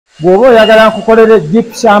bw'oba oyagala nkukolere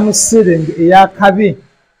gypsum ceiling eya kabi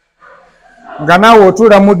nga naawe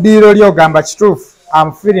otuula mu ddiiro lyo ogamba kituufu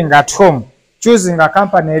I'm feeling at home choosing a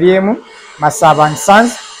company eriemu Masaba &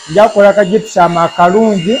 Sons nja kukola ka gypsum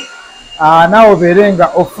akalungi naawe obeere nga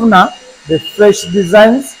ofuna the fresh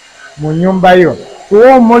designs mu nnyumba yo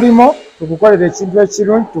tuwa omulimo tukukolera ekintu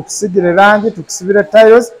ekirungi tukusigire langi tukusibire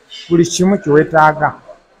tiles buli kimu kiwetaaga.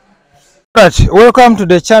 Welcome to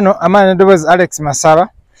the channel. My name is Alex Masaba.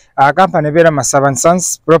 Company Vera Masaba &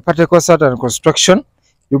 Sons Property Consultant and Construction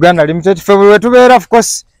Uganda Limited. February to bear, of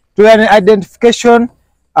course, to an identification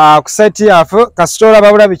kusite yafu kasitola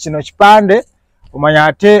babula bikino kipande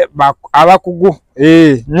omanyate abakugu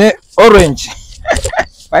ne orange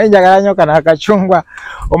bayinjagala nyo kana akachungwa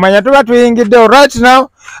omanya tuba tuyingidde. Right now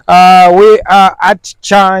we are at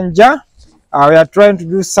Chanja. We are trying to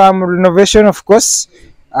do some renovation, of course.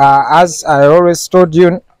 As I always told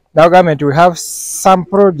you, the government we have some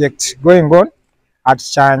projects going on at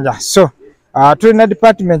Chanja. So twina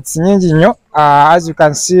departments nyingi nnyo. As you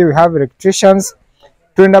can see, we have electricians,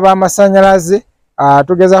 twina bamasanyalaze,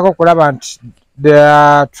 tugezako kulaba nti they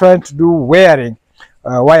are trying to do wiring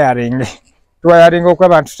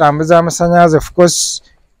okulaba nti tutambuza amasanyalaze, of course,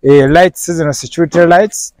 lights, seasonal security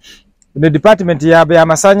lights. The department yabe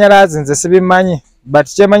amasanyalaze nze sibimanyi, but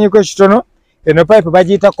kyemanyiko ekitono eno pipe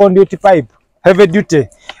bagiyita conduit pipe heavy duty.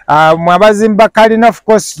 Mwabazimba kalina, of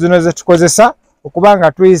course, zino ze tukozesa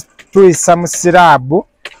okubanga tuyisa mu sirabu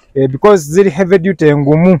because ziri heavy duty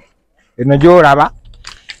engumu eno gyolaba.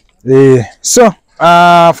 So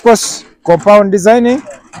of course compound designing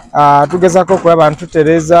tugezako okulaba nti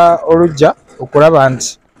tutereza olujja okulaba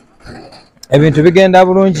nti ebintu bigenda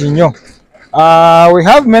bulungi nnyo. We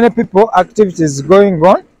have many people activities going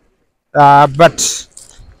on, but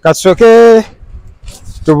kasoke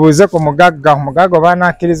tubuze ku mugaga bana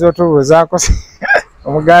akiriza otubuzaako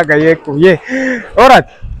omugaga yekubye. Alright,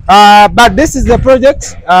 but this is the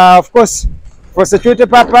project. Of course, for security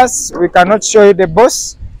purpose we cannot show you the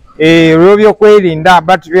boss robyo kwelinda,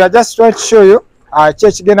 but we are just trying to show you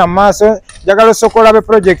church gena maso jagalo sokola be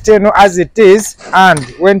project eno as it is, and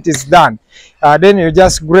when it is done then you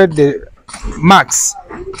just grade the marks.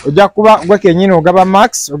 Oja kuba gweke nyine ogaba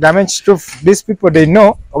marks ogambe kituufu these people they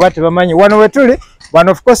know oba tebamanyi wano wetuli. One,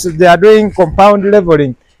 of course, they are doing compound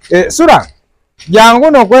leveling. Sura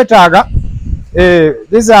jangu nokwetaaga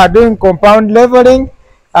these are doing compound leveling.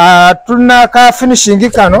 Tuna ka finishing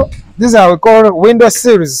kano, these are we call window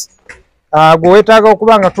sills. Gwetaaga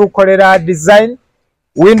okubanga tukolera design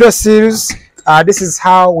window sills. This is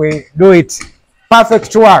how we do it.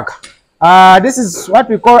 Perfect work. This is what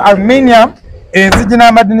we call aluminium. Enzijina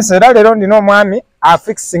amadinisa era leero ndina omwami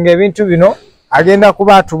afixing ebintu bino agenda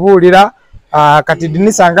kuba atubuulira kati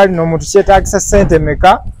dinisa ngali n'omuntu kyetaagisa sente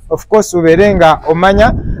meka. Of course uberenga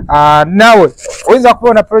omanya nawe oyinza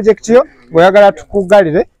kubona project yo ngoyagala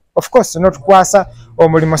tukugalire, of course notukwasa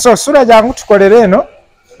omulimo. So sura jangu tukolere eno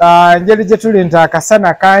njeri gye tuli nti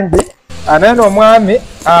akasana kangi naye omwami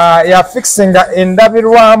ya fixing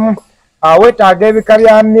endabirwamu wetaaga ebika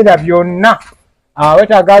bya mira byonna,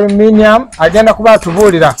 wetaaga aluminium agenda kuba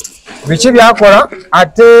atubuulira biki byakola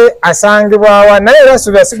ate asangibwawa naye era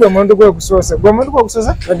suubira sigwe omuntu gwe gusoose. Gwe omuntu gwe gusoose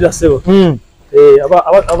adira sebo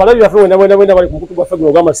abalabi baffe wenda bali ku mukutu gwaffe guno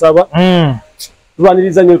ogw'Amasaba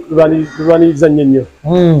tulwaniriza nnyo.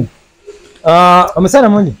 Omusana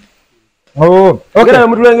mungi ogenda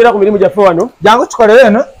mutulengera ku mirimu gyaffe wano. Jangu tukolere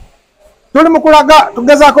eno tuli mu kulaga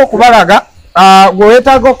tugezaako okubalaga gwe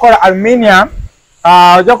weetaaga okukola aluminium.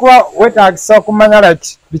 Ojja kuba weetaagisa okumanya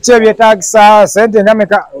like biki ebyetaagisa sente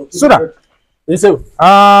ngameka. Sura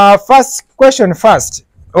first question first,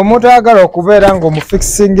 omuntu ayagala okubeera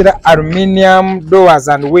ng'omufikisingira aluminium doors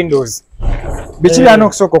and windows, biki byana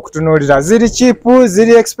okusooka okutunuulira? Ziri cheap,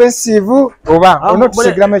 ziri expensive, oba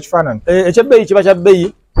onotusigiramu ekifaananyi? Ekyebbeeyi kiba kya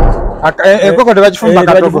bbeeyi, enkoko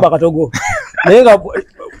tebagifumba katogo naye nga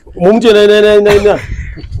omuntu yenna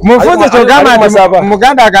mufunze kyogamba nti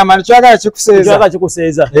muganda agamba nti kyagala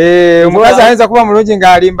kikuseeza. Omukazi ayinza kuba mulungi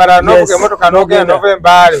ng'alimbala n'ovuga emmotoka n'ogenda n'ova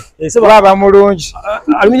embaale olaba mulungi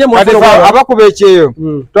abakuba ekyeyo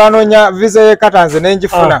twanoonya visa y'ekatanze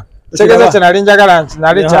n'engifuna kitegeeza kye nali njagala nti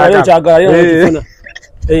nali kyagala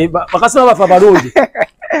bakasaba bafa balungi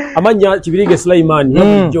amanya Kibirige Sulaiman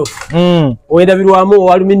jo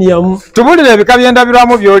oyendabirwamu aluminium. Tubulire ebika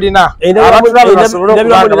by'endabirwamu by'olina abatulabe basobole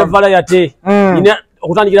okuba variety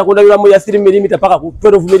okutandikira ku ndabirwamu ya 3 mm paka ku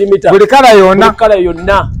 12 mm buli kala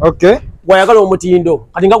yonna. Okay, wayagala omutindo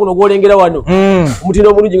kati nga kuno gwolengera wano omutindo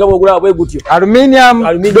omulungi nga bwogula bwe gutyo aluminium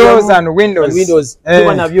doors and windows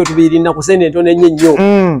tuba nabyo tubirina ku sente ntono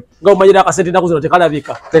ennyo. nga omanyira akasente naku zino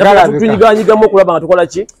tekalabika tunyiganyigamu okulaba nga tukola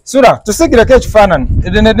ki sura tusigireko ekifaananyi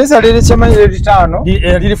eddinisa liri kyemanyire litaano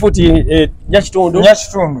liri futi nyakitundu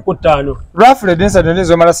ku ttaano roughly eddinisa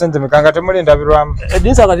lino omala sente meka nga temuli ndabirwamu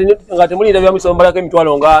eddinisa nga temuli ndabirwamu isombalako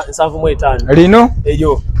emitwalo nga 75 lino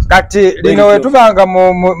eyo kati lino wetubanga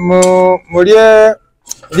mulye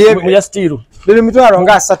mulya stiiru liri mitwalo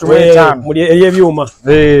nga 35 muli eyebyuma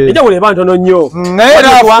enjawulo eba ntono nnyo naye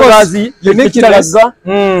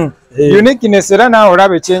uniqueness era naawe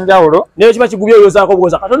olaba ekyenjawulo naye kiba kigubya oyozaako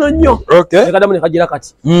obugoza katono nnyo ekadamu ne kagira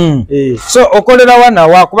kati so okolera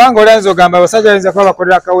wanawa kubanga olayinza ogamba abasajja bayinza kuba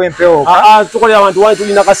bakolera kawempe oka tukolera abantu wani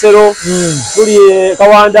tulina kasero tuli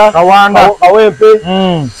kawanda kawempe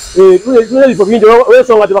tulina ebifo bingi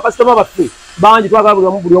olwensonga ti bakasitoma baffe bangi twagala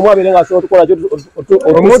buli omu abeere nga asobola tukola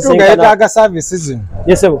omuntu nga yeetaaga services zino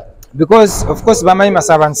yesebo because of course bamanyi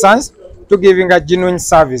Masaba and Sons to giving a genuine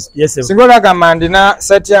service. Yes, sir. Singola gamandi na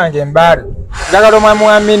site yange mbali. Njagala omwamu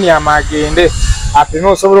Alluminium agende. Apime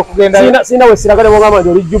osobola okugenda. Sina we siragale mwagamba nti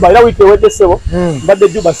oli Juba. Era wiki ewedde sebo. Mbadde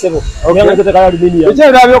Juba sebo. Nga nze tekala Alluminium. Ekyo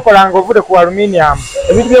era byokola ng'ovudde ku Alluminium.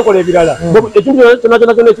 Ebintu byekola ebirala. Ekintu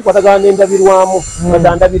kyonna ekikwatagana n'endabirwamu.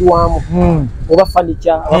 Ndabirwamu. Oba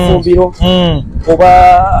furniture, abafumbiro. Oba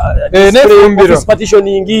n'efumbiro.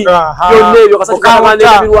 Partitioning. Byonna ebyo kasati kwatagana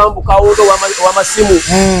n'endabirwamu kawondo w'amasimu.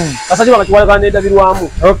 Kasati kwatagana n'endabirwamu.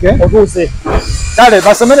 Otuuse. Kale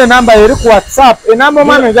basomere namba eri ku WhatsApp. Enamba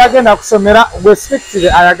omwana gyagenda kusomera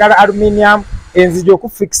gwespektire ayagala Alluminium enzigi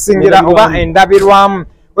okufikisingira oba endabirwamu.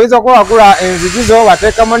 Oyinza okuba wagula enzigi zo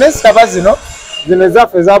bateekamu n'esitaba zino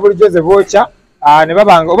ezaffe eza bulijjo ze bookya ne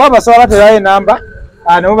babanga oba basobola baterayo enamba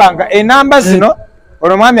ne mubanga enamba zino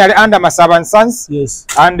ono mwami ali under Masaba and Sons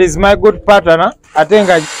and is my good partner ate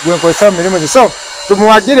nga gwenkozesa mu mirimu gye so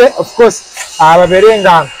tumuwagire of course babeere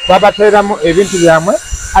nga babateeramu ebintu byamwe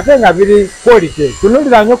ate nga biri quality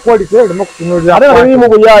tunulira nnyo quality olimo kutunulira ate nga birimu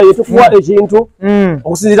buyaaye tukuwa ekintu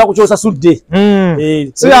okusinziira ku kyosasudde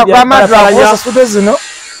so yakwamaasasudde zino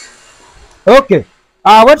okay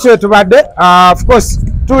wetwe tubadde of course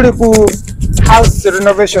tuli ku house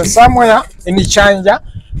renovation somewhere in Chanja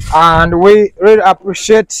and we really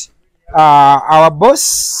appreciate our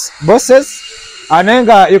bosses and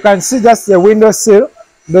you can see just the window sill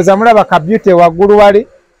ndoza mulaba ka beauty waggulu wali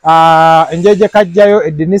enjeje kajjayo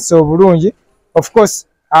eddinisa obulungi of course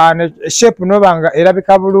shape nobanga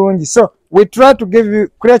erabika bulungi so we try to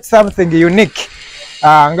create something unique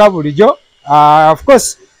nga bulijjo of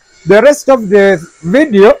course the rest of the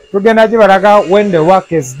video tugenda gibalaga when the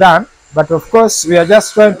work is done but of course we are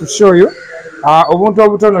just trying to show you obuntu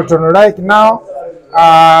obutonotono like now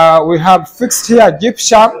we have fixed here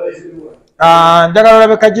gypsum njagala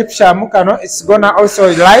olabeka gypsum kano it's gonna also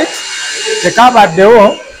light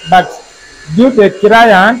tekabaddewo but due to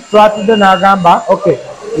client twatudde n'agamba okay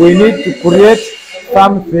we need to create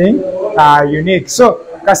something unique so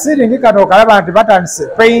kasiringi kano okalaba nti batandise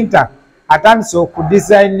painter atandise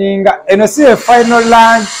okudesigninga eno si a final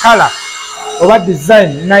line color oba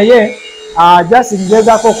design naye just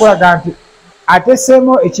ngezaako okulaga nti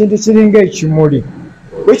ateseemu ekintu kiringa ekimuli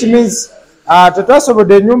which means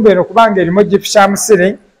tetwasobodde ennyumba eno kubanga erimu gypsum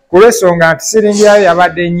ceiling kulwensonga nti siringi yayo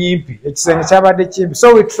yabadde nyimpi ekisenge kyabadde kimpi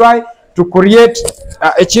so we try to create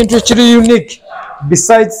ekintu ekiri unique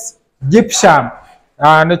besides gypsum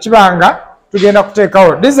nekibanga tugenda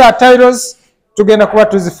kuteekawo these are titles tugenda kuba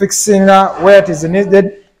tuzifixinga where it is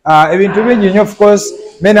needed ebintu bingi nnyo of course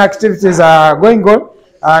many activities are going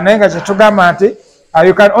on naye nga kyetugamba nti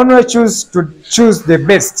you can only choose the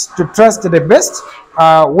best to trust the best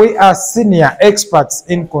we are senior experts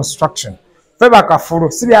in construction feba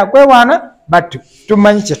kafulu si byakwewaana but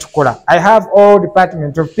tumanyi kyetukola I have all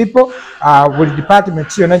department of people buli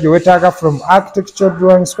department yonna gye wetaaga from architecture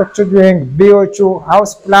drawing structure drawing BOQ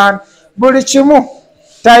house plan buli kimu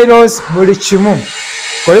titles buli kimu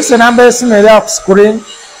kolesa namba y'essimu eri ku screen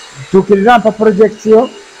tuukirira mpa project yo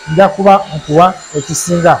nja kuba nkuwa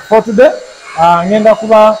ekisinga for today ngenda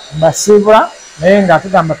kuba mbasiibula naye nga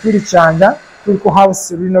tugamba tuli Chanja tuli ku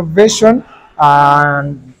house renovation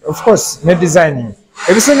and of course ne designing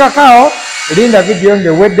ebisingakaawo linda video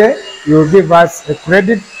ngewedde you will give us a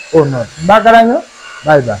credit or not mbagala nnyo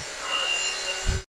bye bye